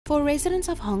For residents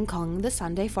of Hong Kong, the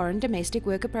Sunday foreign domestic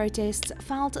worker protests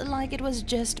felt like it was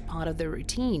just part of the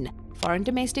routine. Foreign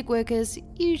domestic workers,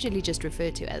 usually just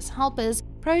referred to as helpers,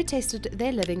 protested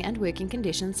their living and working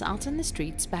conditions out in the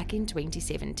streets back in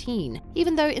 2017.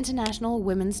 Even though International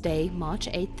Women's Day, March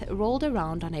 8th, rolled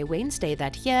around on a Wednesday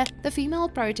that year, the female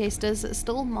protesters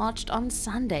still marched on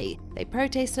Sunday. They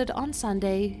protested on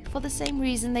Sunday for the same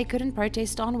reason they couldn't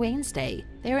protest on Wednesday.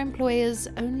 Their employers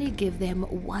only give them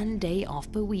one day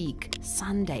off per week,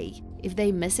 Sunday. If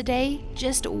they miss a day,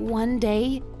 just one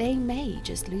day, they may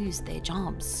just lose their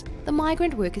jobs. The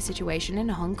migrant worker situation in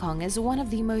Hong Kong is one of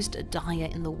the most dire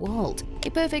in the world, a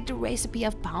perfect recipe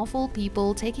of powerful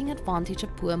people taking advantage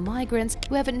of poor migrants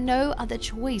who have no other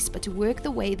choice but to work the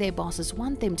way their bosses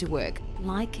want them to work,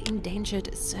 like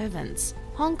indentured servants.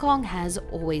 Hong Kong has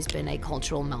always been a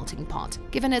cultural melting pot.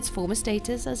 Given its former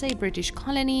status as a British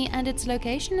colony and its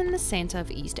location in the center of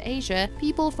East Asia,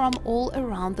 people from all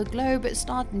around the globe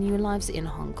start new lives in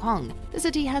Hong Kong. The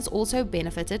city has also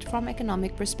benefited from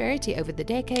economic prosperity over the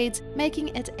decades, making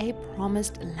it a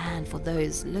promised land for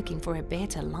those looking for a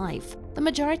better life. The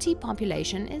majority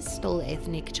population is still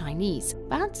ethnic Chinese,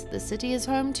 but the city is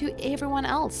home to everyone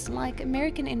else, like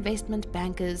American investment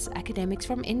bankers, academics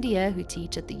from India who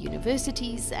teach at the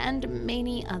universities, and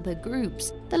many other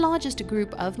groups. The largest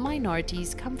group of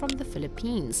minorities come from the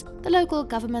Philippines. The local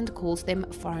government calls them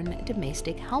foreign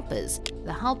domestic helpers.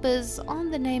 The helpers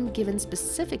aren't the name given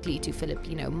specifically to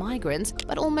Filipino migrants,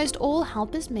 but almost all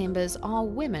helpers members are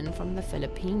women from the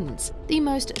Philippines. The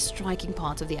most striking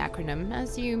part of the acronym,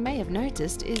 as you may have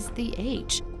noticed, is the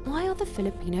age. Why are the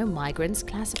Filipino migrants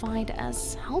classified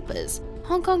as helpers?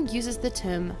 Hong Kong uses the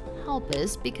term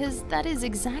helpers because that is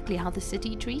exactly how the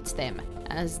city treats them,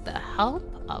 as the help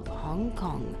of Hong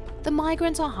Kong. The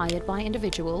migrants are hired by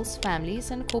individuals, families,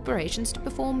 and corporations to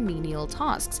perform menial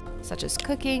tasks, such as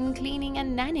cooking, cleaning,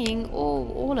 and nannying, or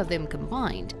all of them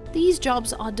combined. These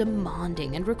jobs are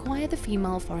demanding and require the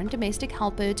female foreign domestic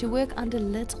helper to work under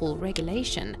little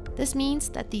regulation. This means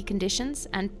that the conditions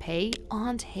and pay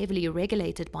aren't heavily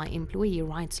regulated by employee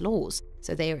rights laws,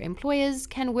 so their employers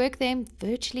can work them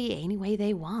virtually any way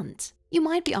they want. You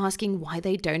might be asking why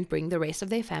they don't bring the rest of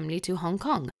their family to Hong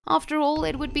Kong. After all,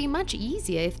 it would be much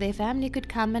easier if their family could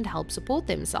come and help support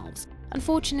themselves.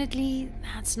 Unfortunately,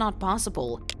 that's not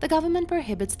possible. The government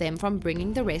prohibits them from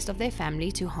bringing the rest of their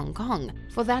family to Hong Kong.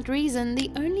 For that reason,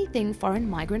 the only thing foreign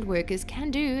migrant workers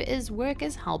can do is work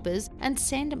as helpers and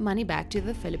send money back to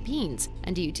the Philippines.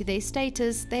 And due to their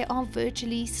status, they are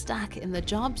virtually stuck in the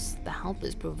jobs the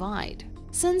helpers provide.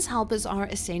 Since helpers are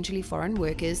essentially foreign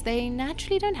workers, they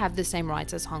naturally don't have the same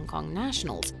rights as Hong Kong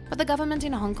nationals, but the government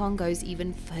in Hong Kong goes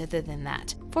even further than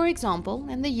that. For example,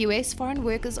 in the US, foreign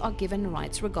workers are given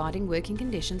rights regarding working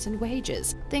conditions and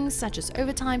wages. Things such as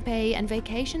overtime pay and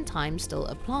vacation time still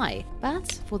apply,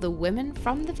 but for the women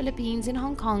from the Philippines in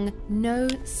Hong Kong, no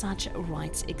such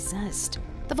rights exist.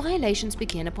 The violations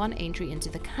begin upon entry into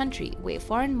the country, where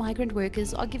foreign migrant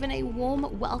workers are given a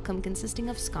warm welcome consisting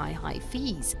of sky-high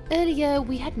fees. Earlier,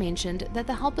 we had mentioned that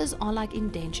the helpers are like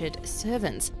indentured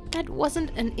servants. That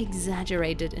wasn't an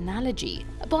exaggerated analogy.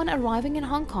 Upon arriving in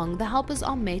Hong Kong, the helpers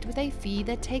are met with a fee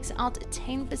that takes out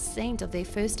 10% of their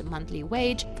first monthly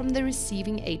wage from the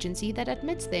receiving agency that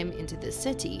admits them into the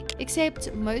city.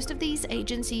 Except most of these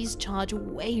agencies charge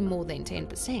way more than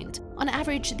 10%. On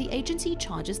average, the agency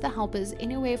charges the helpers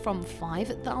anywhere from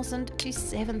 5,000 to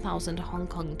 7,000 Hong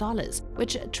Kong dollars,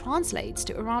 which translates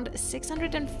to around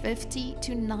 650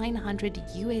 to 900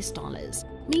 US dollars.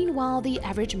 Meanwhile, the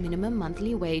average minimum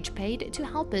monthly wage paid to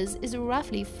helpers is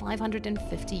roughly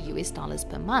 550 US dollars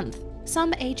per month.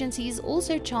 Some agencies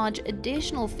also charge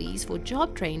additional fees for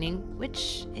job training,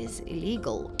 which is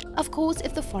illegal. Of course,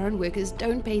 if the foreign workers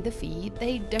don't pay the fee,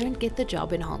 they don't get the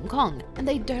job in Hong Kong, and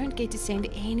they don't get to send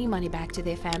any money back to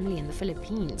their family in the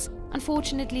Philippines.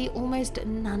 Unfortunately, almost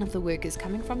none of the workers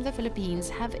coming from the Philippines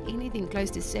have anything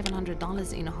close to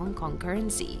 $700 in Hong Kong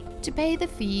currency. To pay the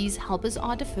fees, helpers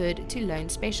are deferred to loan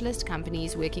specialist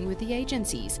companies working with the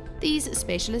agencies. These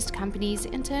specialist companies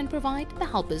in turn provide the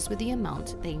helpers with the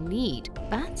amount they need,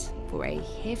 but for a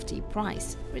hefty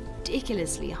price,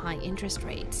 ridiculously high interest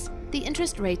rates. The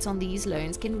interest rates on these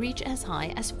loans can reach as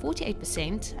high as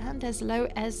 48% and as low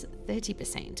as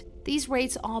 30%. These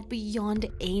rates are beyond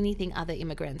anything other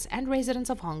immigrants and residents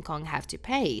of Hong Kong have to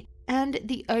pay, and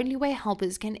the only way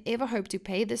helpers can ever hope to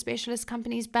pay the specialist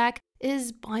companies back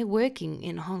is by working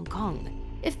in Hong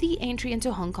Kong. If the entry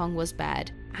into Hong Kong was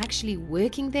bad, actually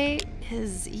working there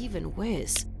is even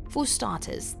worse. For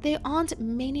starters, there aren't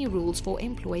many rules for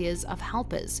employers of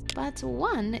helpers, but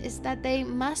one is that they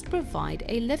must provide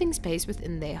a living space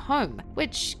within their home,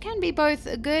 which can be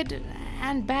both good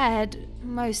and bad,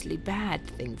 mostly bad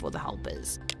thing for the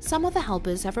helpers. Some of the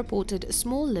helpers have reported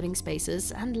small living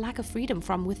spaces and lack of freedom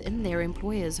from within their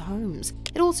employers' homes.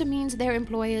 It also means their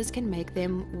employers can make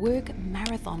them work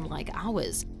marathon-like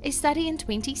hours. A study in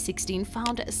 2016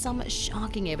 found some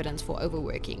shocking evidence for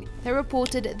overworking. They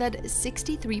reported that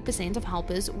 63% of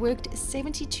helpers worked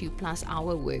 72-plus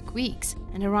hour work weeks,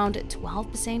 and around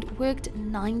 12% worked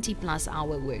 90-plus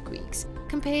hour work weeks.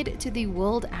 Compared to the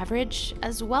world average,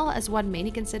 as well as what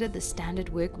many consider the standard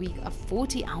work week of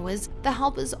 40 hours, the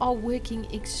helpers are working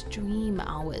extreme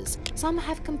hours. Some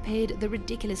have compared the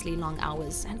ridiculously long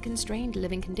hours and constrained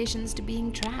living conditions to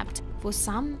being trapped. For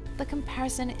some, the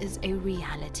comparison is a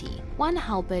reality. One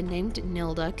helper named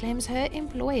Nilda claims her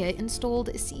employer installed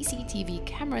CCTV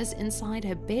cameras inside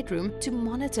her bedroom to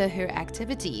monitor her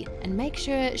activity and make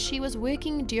sure she was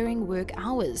working during work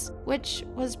hours, which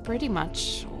was pretty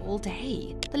much all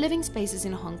day. The living spaces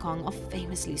in Hong Kong are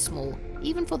famously small,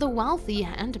 even for the wealthy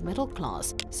and middle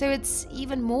class, so it's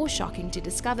even more shocking to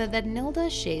discover that Nilda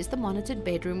shares the monitored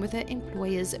bedroom with her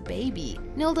employer's baby.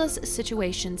 Nilda's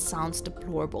situation sounds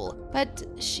deplorable, but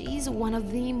she's one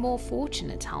of the more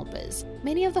fortunate helpers.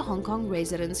 Many of the Hong Kong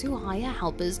residents who hire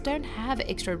helpers don't have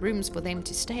extra rooms for them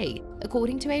to stay.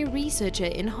 According to a researcher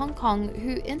in Hong Kong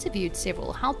who interviewed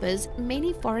several helpers,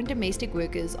 many foreign domestic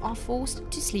workers are forced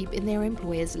to sleep in their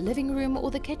employer's living room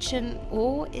or the kitchen,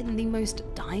 or in the most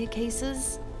dire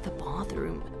cases, the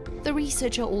bathroom. The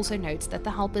researcher also notes that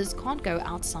the helpers can't go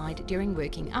outside during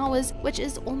working hours, which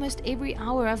is almost every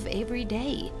hour of every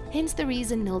day. Hence the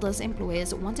reason Nilda's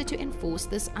employers wanted to enforce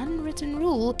this unwritten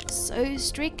rule so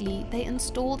strictly they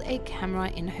installed a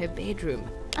camera in her bedroom.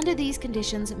 Under these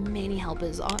conditions, many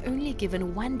helpers are only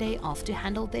given one day off to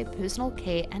handle their personal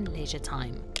care and leisure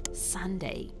time: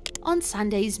 Sunday. On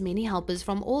Sundays, many helpers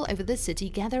from all over the city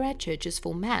gather at churches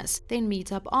for mass, then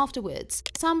meet up afterwards.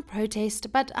 Some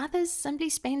protest, but others simply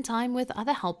spend time with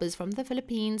other helpers from the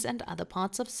Philippines and other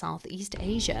parts of Southeast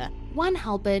Asia. One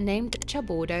helper named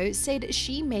Chabordo said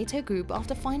she met her group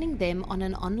after finding them on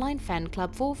an online fan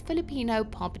club for Filipino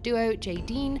pop duo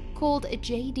Jadine called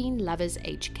Jadine Lovers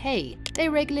HK. They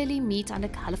regularly meet under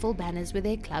colorful banners with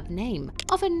their club name,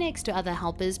 often next to other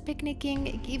helpers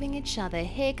picnicking, giving each other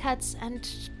haircuts and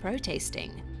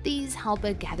protesting. These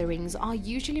helper gatherings are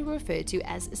usually referred to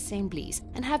as assemblies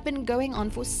and have been going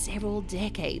on for several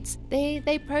decades. There,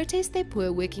 they protest their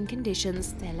poor working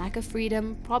conditions, their lack of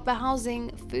freedom, proper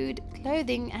housing, food,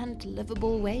 clothing, and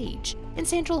livable wage. In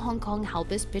central Hong Kong,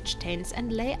 helpers pitch tents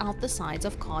and lay out the sides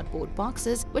of cardboard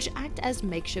boxes, which act as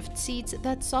makeshift seats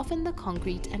that soften the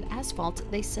concrete and asphalt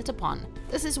they sit upon.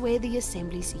 This is where the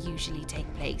assemblies usually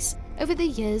take place. Over the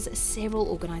years, several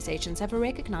organizations have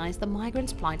recognized the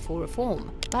migrants' plight for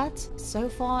reform, but so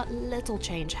far little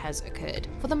change has occurred.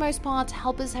 For the most part,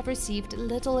 helpers have received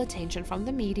little attention from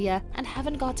the media and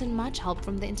haven't gotten much help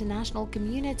from the international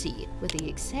community, with the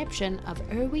exception of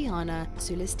Erwiana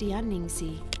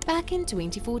Sulistianingsi. Back in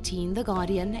 2014, The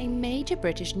Guardian, a major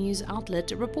British news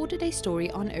outlet, reported a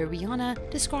story on Erwiana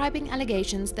describing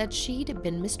allegations that she'd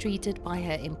been mistreated by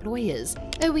her employers.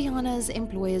 Erwiana's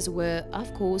employers were,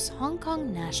 of course, Hong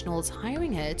Kong nationals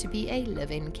hiring her to be a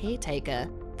live-in caretaker.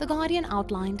 The Guardian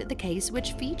outlined the case,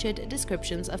 which featured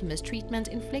descriptions of mistreatment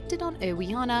inflicted on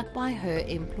Erwiana by her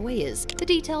employers. The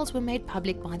details were made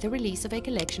public by the release of a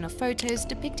collection of photos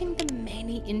depicting the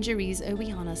many injuries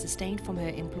Erwiana sustained from her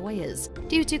employers.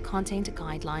 Due to content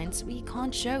guidelines, we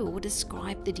can't show or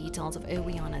describe the details of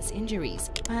Erwiana's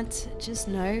injuries, but just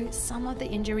know some of the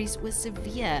injuries were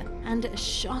severe and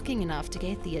shocking enough to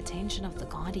get the attention of The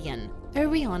Guardian.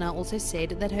 Erwiana also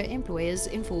said that her employers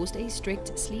enforced a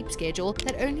strict sleep schedule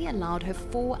that only allowed her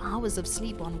 4 hours of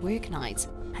sleep on work nights.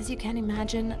 As you can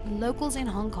imagine, locals in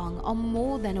Hong Kong are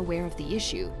more than aware of the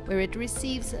issue, where it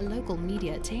receives local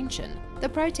media attention. The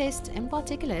protests in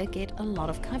particular get a lot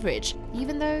of coverage,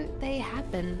 even though they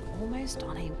happen almost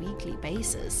on a weekly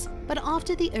basis. But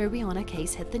after the Erwiana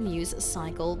case hit the news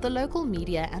cycle, the local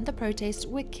media and the protests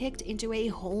were kicked into a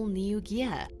whole new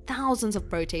gear. Thousands of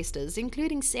protesters,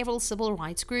 including several civil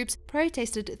rights groups,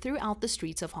 protested throughout the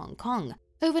streets of Hong Kong.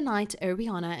 Overnight,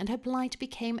 Erwiana and her plight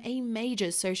became a major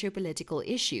socio-political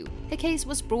issue. The case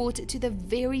was brought to the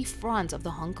very front of the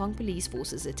Hong Kong police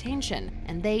force's attention,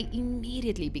 and they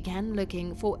immediately began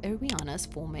looking for Erwiana's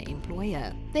former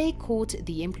employer. They caught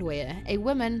the employer, a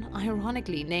woman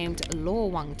ironically named Law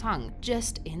Wang Tang,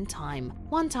 just in time.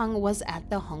 Wang Tang was at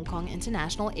the Hong Kong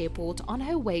International Airport on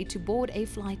her way to board a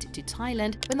flight to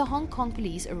Thailand when the Hong Kong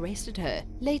police arrested her.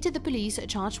 Later, the police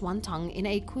charged Wang Tang in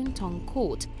a Kwun Tong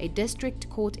court, a district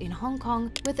court in Hong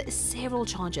Kong with several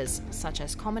charges such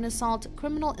as common assault,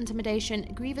 criminal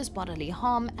intimidation, grievous bodily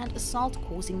harm, and assault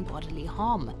causing bodily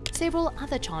harm. Several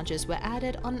other charges were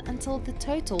added on until the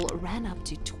total ran up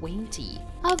to 20.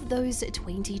 Of those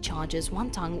 20 charges,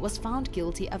 Wang Tong was found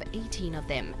guilty of 18 of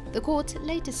them. The court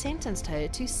later sentenced her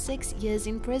to 6 years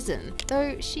in prison,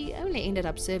 though she only ended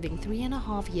up serving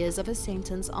 3.5 years of her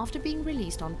sentence after being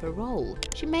released on parole.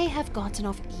 She may have gotten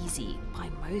off easy by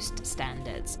most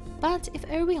standards. But if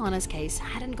Ariana's case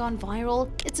hadn't gone viral,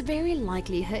 it's very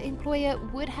likely her employer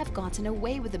would have gotten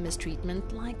away with the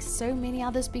mistreatment like so many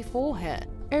others before her.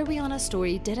 Ariana's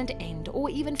story didn't end or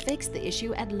even fix the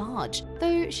issue at large,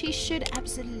 though she should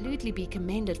absolutely be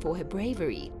commended for her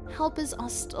bravery. Helpers are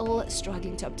still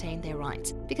struggling to obtain their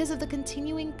rights. Because of the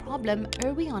continuing problem,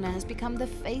 Ariana has become the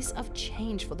face of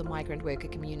change for the migrant worker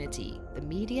community. The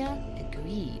media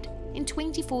agreed. In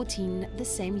 2014, the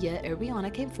same year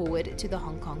Ariana came forward to the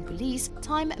Hong Kong police,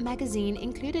 Time magazine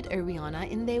included Ariana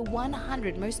in their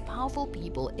 100 Most Powerful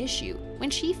People issue. When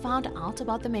she found out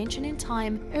about the mention in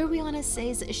Time, Ariana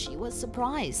says she was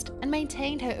surprised and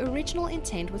maintained her original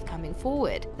intent with coming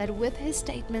forward, that with her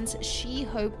statements she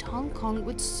hoped Hong Kong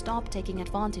would stop taking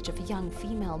advantage of young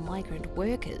female migrant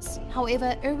workers.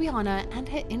 However, Ariana and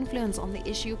her influence on the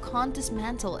issue can't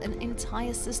dismantle an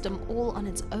entire system all on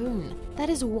its own. That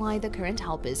is why the current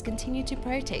helpers continue to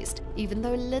protest, even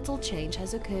though little change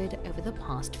has occurred over the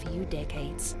past few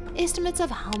decades. Estimates of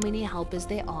how many helpers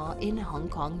there are in Hong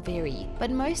Kong vary,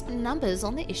 but most numbers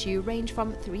on the issue range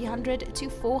from 300 to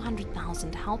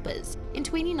 400,000 helpers. In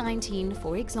 2019,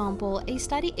 for example, a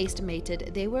study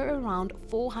estimated there were around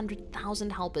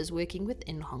 400,000 helpers working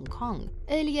within Hong Kong.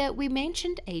 Earlier, we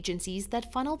mentioned agencies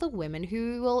that funnel the women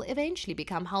who will eventually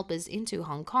become helpers into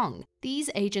Hong Kong.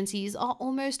 These agencies are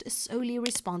almost solely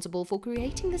responsible for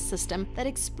creating the system that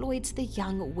exploits the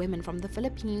young women from the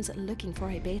Philippines looking for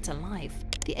a better life.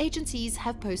 The agencies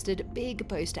have posted big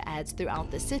poster ads throughout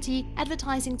the city,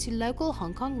 advertising to local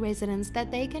Hong Kong residents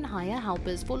that they can hire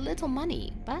helpers for little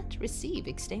money, but receive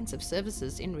extensive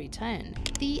services in return.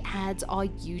 The ads are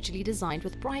usually designed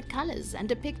with bright colors and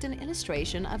depict an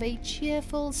illustration of a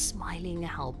cheerful, smiling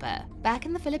helper. Back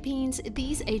in the Philippines,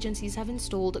 these agencies have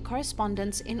installed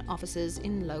correspondents in offices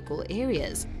in local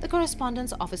areas. The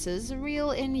correspondence offices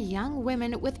reel in young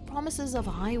women with promises of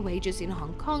high wages in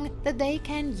Hong Kong that they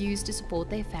can use to support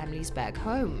their families back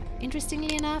home.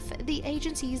 Interestingly enough, the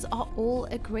agencies are all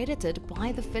accredited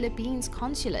by the Philippines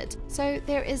consulate, so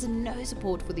there is no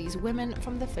support for these women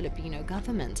from the Filipino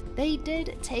government. They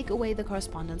did take away the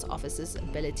correspondence office's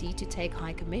ability to take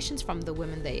high commissions from the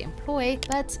women they employ,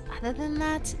 but other than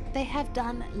that, they have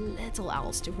done little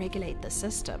else to regulate the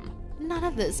system. None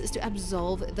of this is to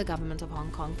absolve the government of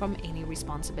Hong Kong from any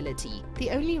responsibility.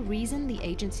 The only reason the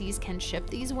agencies can ship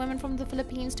these women from the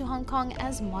Philippines to Hong Kong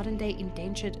as modern-day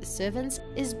indentured servants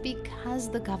is because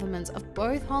the governments of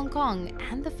both Hong Kong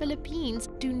and the Philippines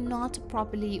do not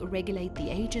properly regulate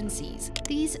the agencies.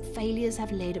 These failures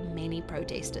have led many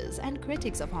protesters and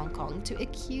critics of Hong Kong to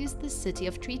accuse the city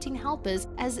of treating helpers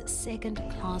as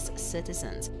second-class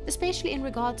citizens, especially in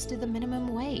regards to the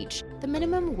minimum wage. The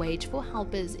minimum wage for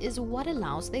helpers is what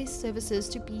allows their services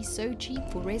to be so cheap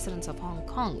for residents of Hong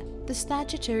Kong. The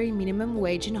statutory minimum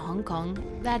wage in Hong Kong,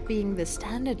 that being the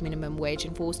standard minimum wage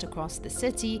enforced across the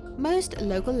city, most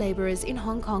local laborers in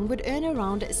Hong Kong would earn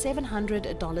around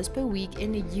 $700 per week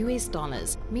in US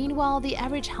dollars. Meanwhile, the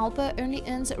average helper only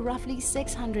earns roughly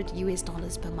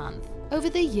 $600 per month. Over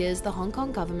the years, the Hong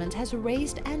Kong government has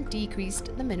raised and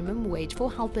decreased the minimum wage for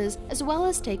helpers, as well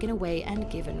as taken away and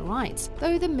given rights.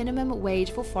 Though the minimum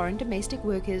wage for foreign domestic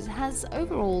workers has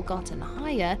overall gotten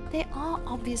higher, they are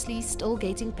obviously still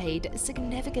getting paid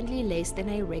significantly less than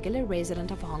a regular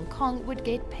resident of Hong Kong would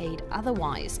get paid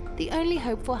otherwise. The only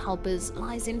hope for helpers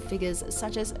lies in figures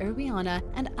such as Ariana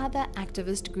and other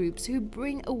activist groups who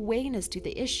bring awareness to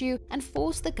the issue and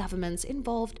force the governments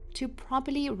involved to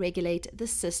properly regulate the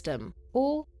system,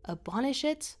 or abolish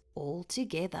it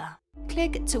altogether.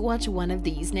 Click to watch one of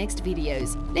these next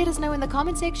videos. Let us know in the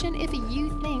comment section if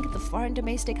you think the foreign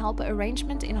domestic helper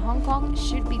arrangement in Hong Kong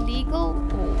should be legal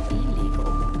or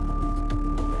illegal.